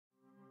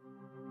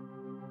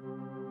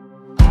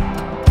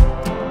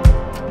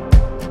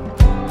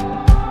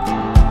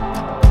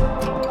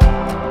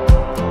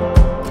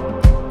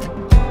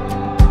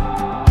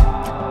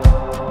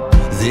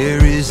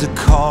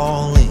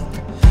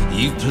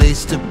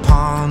placed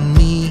upon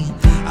me.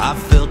 I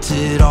felt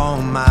it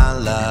all my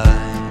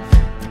life.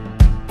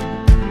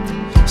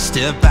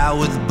 Step out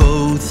with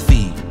both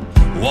feet,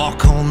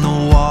 walk on the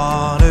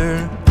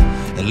water,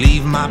 and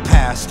leave my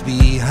past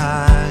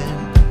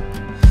behind.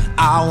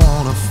 I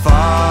wanna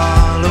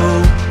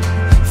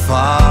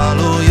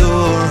follow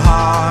your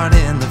heart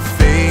in the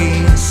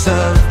face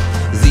of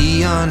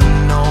the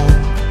unknown.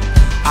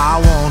 I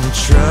wanna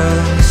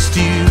trust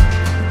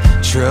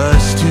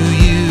who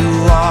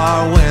you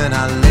are. When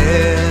I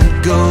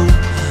let go,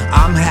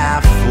 I'm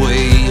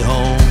halfway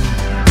home.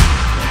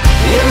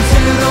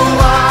 Into the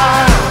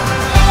wild,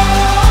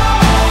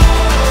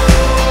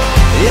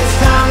 it's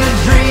time to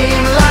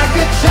dream like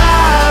a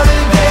child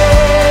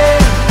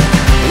again.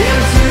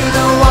 Into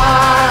the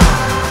wild,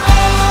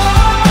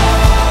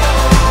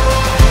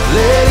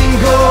 letting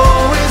go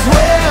is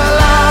where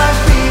life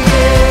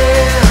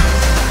begins.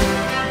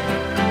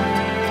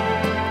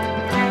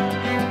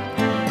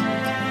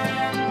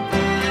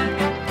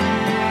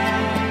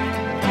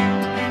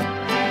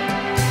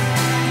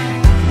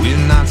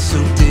 We're not so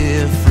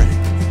different,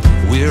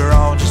 we're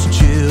all just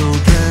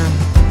children